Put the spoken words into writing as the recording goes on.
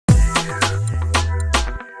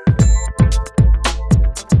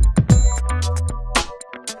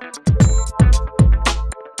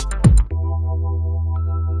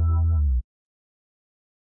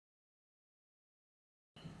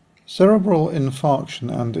Cerebral infarction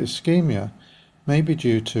and ischemia may be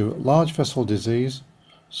due to large vessel disease,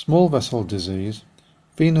 small vessel disease,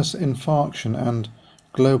 venous infarction and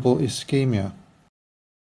global ischemia.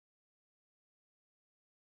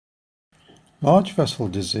 Large vessel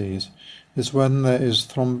disease is when there is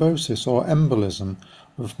thrombosis or embolism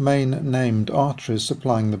of main named arteries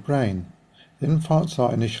supplying the brain. The infarcts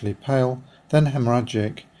are initially pale, then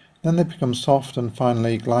hemorrhagic, then they become soft, and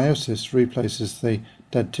finally gliosis replaces the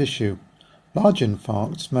dead tissue. Large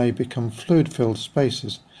infarcts may become fluid-filled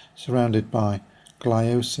spaces surrounded by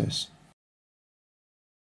gliosis.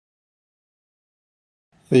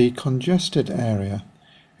 The congested area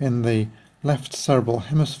in the left cerebral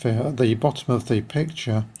hemisphere at the bottom of the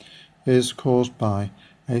picture is caused by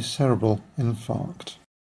a cerebral infarct.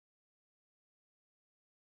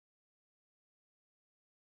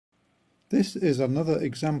 This is another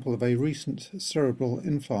example of a recent cerebral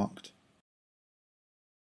infarct.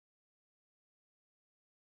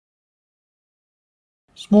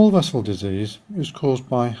 Small vessel disease is caused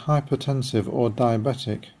by hypertensive or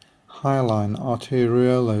diabetic hyaline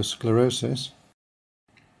arteriolosclerosis.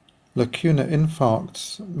 Lacunar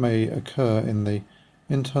infarcts may occur in the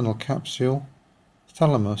internal capsule,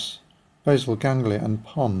 thalamus, basal ganglia and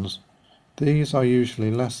pons. These are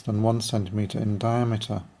usually less than 1 centimeter in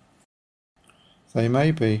diameter. They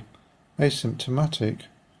may be asymptomatic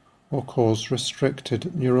or cause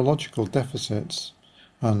restricted neurological deficits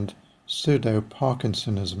and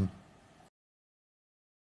pseudo-Parkinsonism.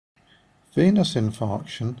 Venous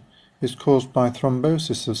infarction is caused by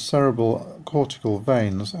thrombosis of cerebral cortical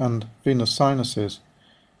veins and venous sinuses.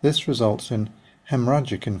 This results in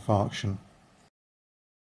hemorrhagic infarction.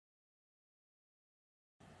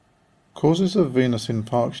 Causes of venous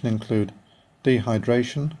infarction include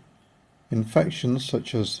dehydration, infections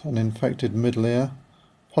such as an infected middle ear,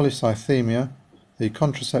 polycythemia, the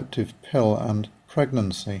contraceptive pill, and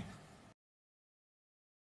pregnancy.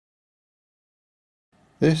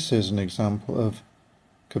 This is an example of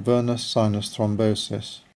Cavernous sinus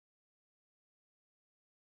thrombosis.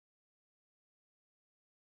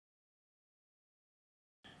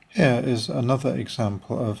 Here is another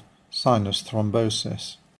example of sinus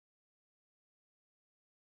thrombosis.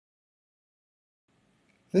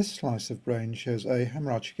 This slice of brain shows a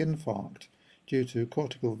hemorrhagic infarct due to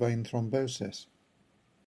cortical vein thrombosis.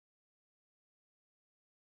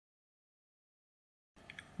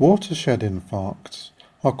 Watershed infarcts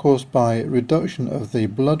are caused by reduction of the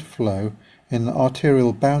blood flow in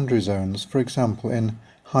arterial boundary zones, for example in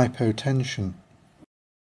hypotension.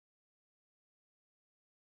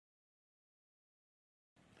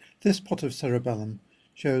 This plot of cerebellum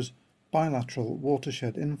shows bilateral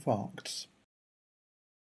watershed infarcts.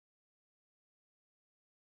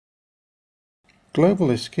 Global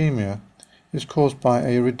ischemia is caused by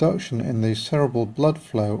a reduction in the cerebral blood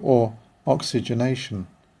flow or oxygenation.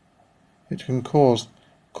 It can cause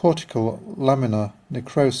cortical laminar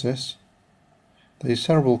necrosis. The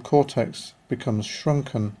cerebral cortex becomes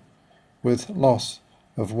shrunken with loss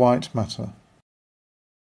of white matter.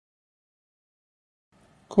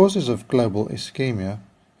 Causes of global ischemia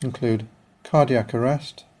include cardiac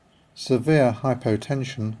arrest, severe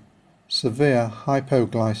hypotension, severe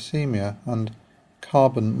hypoglycemia, and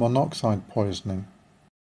carbon monoxide poisoning.